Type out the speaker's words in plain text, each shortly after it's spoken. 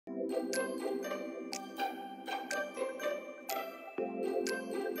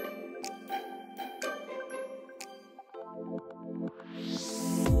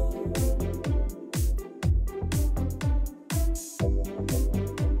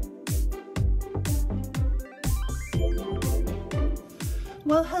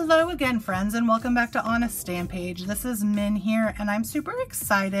Well, hello again, friends, and welcome back to On a Stamp Page. This is Min here, and I'm super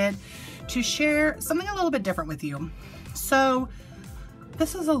excited to share something a little bit different with you. So,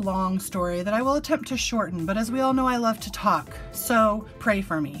 this is a long story that I will attempt to shorten, but as we all know, I love to talk, so pray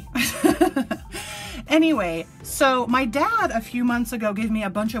for me. Anyway, so my dad a few months ago gave me a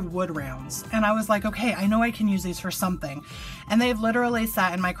bunch of wood rounds, and I was like, okay, I know I can use these for something. And they've literally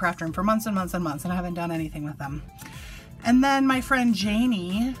sat in my craft room for months and months and months, and I haven't done anything with them. And then my friend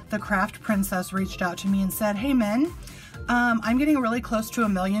Janie, the craft princess, reached out to me and said, hey Min, I'm getting really close to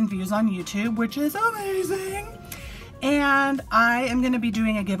 1 million views on YouTube, which is amazing. And I am going to be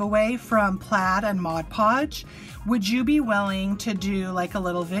doing a giveaway from Plaid and Mod Podge. Would you be willing to do like a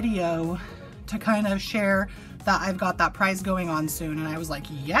little video to kind of share that I've got that prize going on soon? And I was like,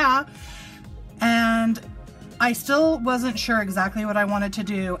 yeah. And I still wasn't sure exactly what I wanted to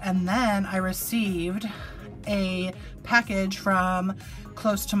do. And then I received a package from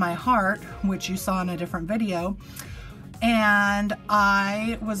Close to My Heart, which you saw in a different video, and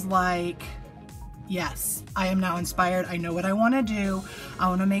I was like, yes, I am now inspired. I know what I want to do. I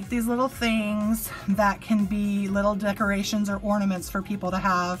want to make these little things that can be little decorations or ornaments for people to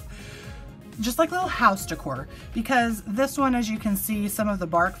have, just like little house decor, because this one, as you can see, some of the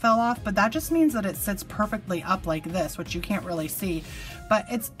bark fell off, but that just means that it sits perfectly up like this, which you can't really see, but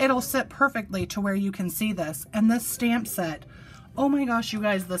it'll sit perfectly to where you can see this. And this stamp set, oh my gosh, you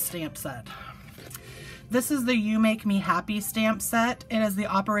guys, this stamp set. This is the You Make Me Happy stamp set. It is the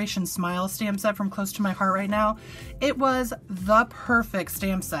Operation Smile stamp set from Close to My Heart right now. It was the perfect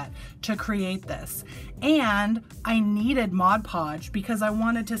stamp set to create this. And I needed Mod Podge because I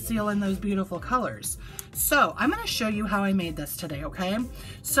wanted to seal in those beautiful colors. So I'm gonna show you how I made this today, okay?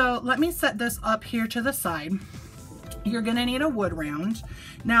 So let me set this up here to the side. You're gonna need a wood round.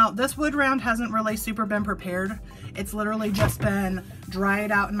 Now, this wood round hasn't really super been prepared. It's literally just been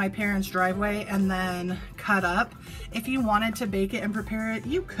dried out in my parents' driveway and then cut up. If you wanted to bake it and prepare it,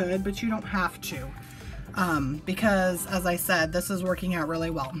 you could, but you don't have to. Because, as I said, this is working out really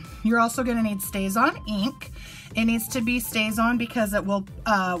well. You're also gonna need StazOn ink. It needs to be StazOn because it will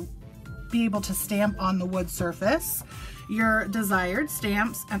be able to stamp on the wood surface. Your desired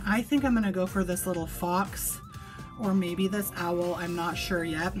stamps, and I think I'm gonna go for this little fox, or maybe this owl, I'm not sure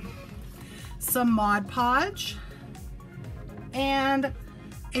yet. Some Mod Podge, and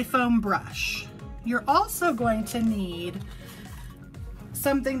a foam brush. You're also going to need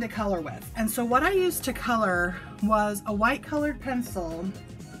something to color with. And so what I used to color was a white colored pencil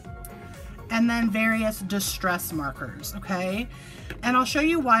and then various distress markers, okay? And I'll show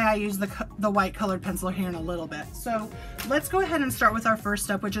you why I use the white colored pencil here in a little bit. So let's go ahead and start with our first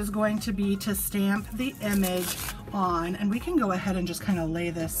step, which is going to be to stamp the image on. And we can go ahead and just kind of lay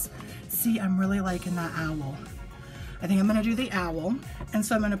this. See, I'm really liking that owl. I think I'm gonna do the owl. And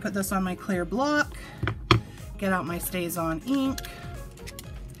so I'm gonna put this on my clear block, get out my StazOn ink,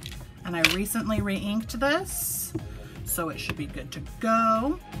 and I recently re-inked this, so it should be good to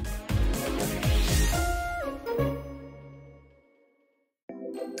go.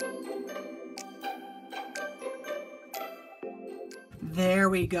 There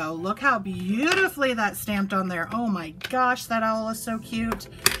we go. Look how beautifully that's stamped on there. Oh my gosh, that owl is so cute.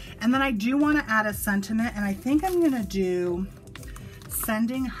 And then I do want to add a sentiment, and I think I'm going to do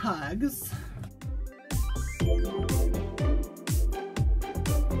sending hugs.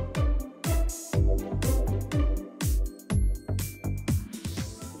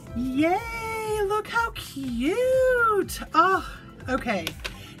 Yay, look how cute. Oh, okay.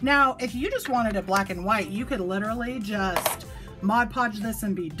 Now, if you just wanted it black and white, you could literally just Mod Podge this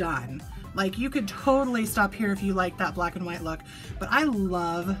and be done. Like, you could totally stop here if you like that black and white look, but I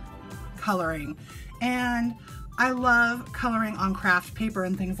love coloring, and I love coloring on craft paper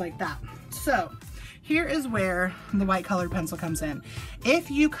and things like that. So here is where the white colored pencil comes in.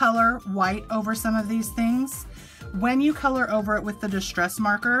 If you color white over some of these things, when you color over it with the distress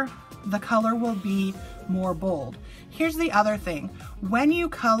marker, the color will be more bold. Here's the other thing. When you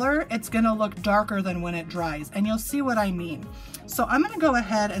color, it's gonna look darker than when it dries, and you'll see what I mean. So I'm gonna go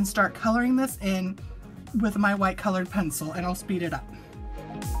ahead and start coloring this in with my white colored pencil, and I'll speed it up.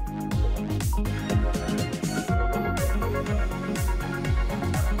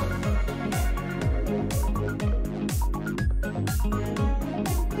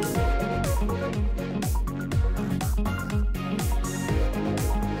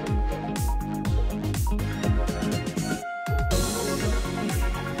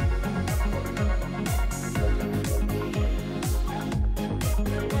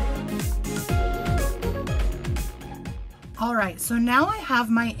 right, so now I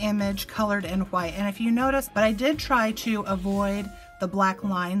have my image colored in white, and if you notice, but I did try to avoid the black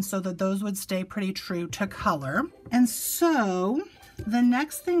lines so that those would stay pretty true to color. And so the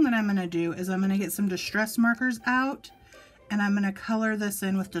next thing that I'm gonna do is I'm gonna get some distress markers out, and I'm gonna color this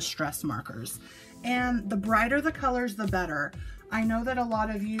in with distress markers. And the brighter the colors, the better. I know that a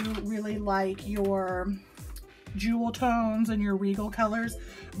lot of you really like your jewel tones and your regal colors,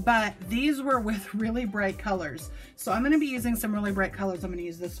 but these were with really bright colors. So I'm gonna be using some really bright colors. I'm gonna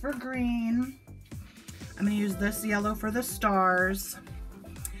use this for green. I'm gonna use this yellow for the stars.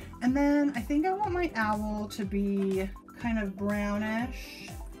 And then I think I want my owl to be kind of brownish.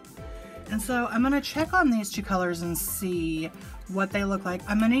 And so I'm gonna check on these two colors and see what they look like.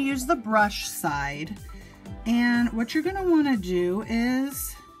 I'm gonna use the brush side. And what you're gonna wanna do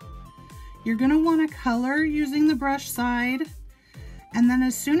is you're gonna wanna color using the brush side. And then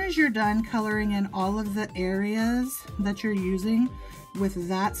as soon as you're done coloring in all of the areas that you're using with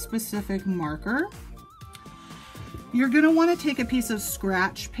that specific marker, you're gonna wanna take a piece of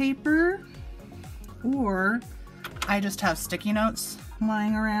scratch paper, or I just have sticky notes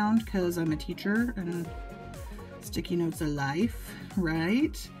lying around because I'm a teacher and sticky notes are life,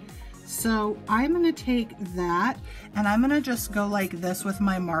 right? So I'm gonna take that and I'm gonna just go like this with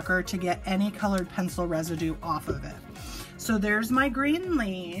my marker to get any colored pencil residue off of it. So there's my green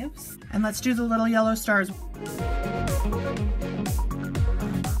leaves, and let's do the little yellow stars.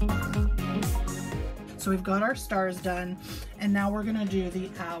 So we've got our stars done, and now we're gonna do the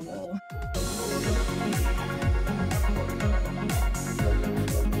owl.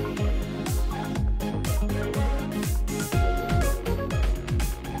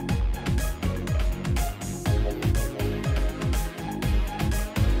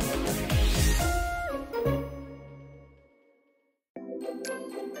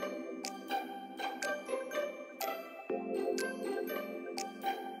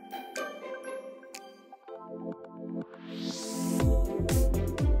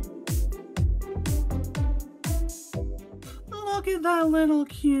 Look at that little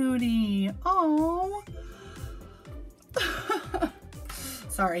cutie. Oh.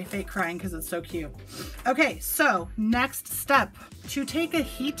 Sorry, fake crying because it's so cute. Okay, so next step, to take a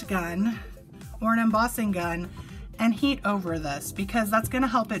heat gun or an embossing gun and heat over this, because that's going to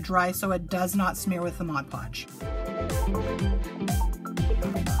help it dry so it does not smear with the Mod Podge.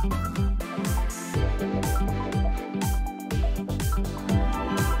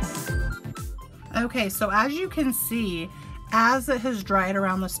 Okay, so as you can see, as it has dried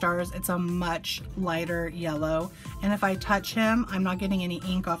around the stars, it's a much lighter yellow. And if I touch him, I'm not getting any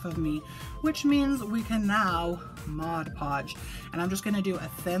ink off of me, which means we can now Mod Podge. And I'm just gonna do a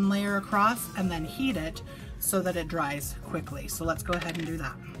thin layer across and then heat it so that it dries quickly. So let's go ahead and do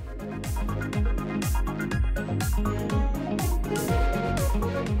that.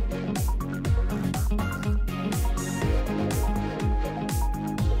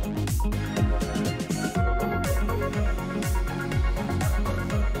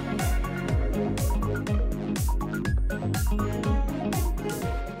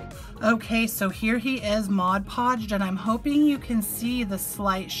 Okay, so here he is Mod Podged, and I'm hoping you can see the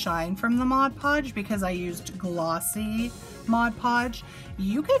slight shine from the Mod Podge because I used glossy Mod Podge.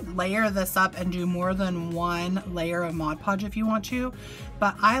 You could layer this up and do more than one layer of Mod Podge if you want to,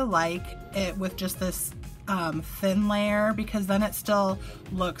 but I like it with just this thin layer because then it still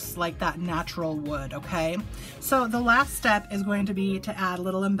looks like that natural wood, okay? So the last step is going to be to add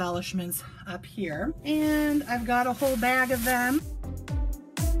little embellishments up here, and I've got a whole bag of them.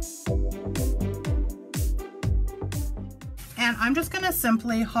 And I'm just gonna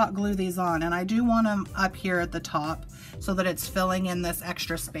simply hot glue these on, and I do want them up here at the top so that it's filling in this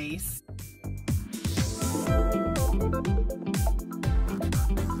extra space.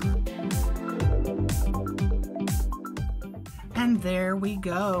 And there we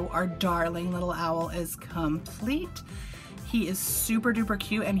go, our darling little owl is complete. He is super duper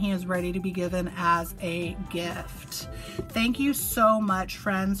cute and he is ready to be given as a gift. Thank you so much,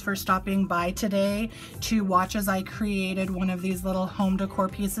 friends, for stopping by today to watch as I created one of these little home decor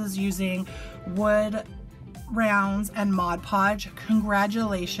pieces using wood rounds and Mod Podge.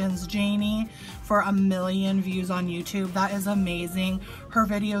 Congratulations, Janie, for 1 million views on YouTube. That is amazing. Her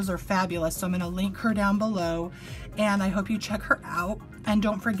videos are fabulous, so I'm gonna link her down below, and I hope you check her out. And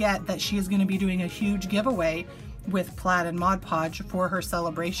don't forget that she is gonna be doing a huge giveaway with plaid and Mod Podge for her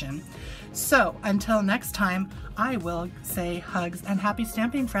celebration. So until next time, I will say hugs and happy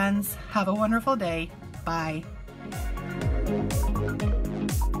stamping, friends. Have a wonderful day. Bye.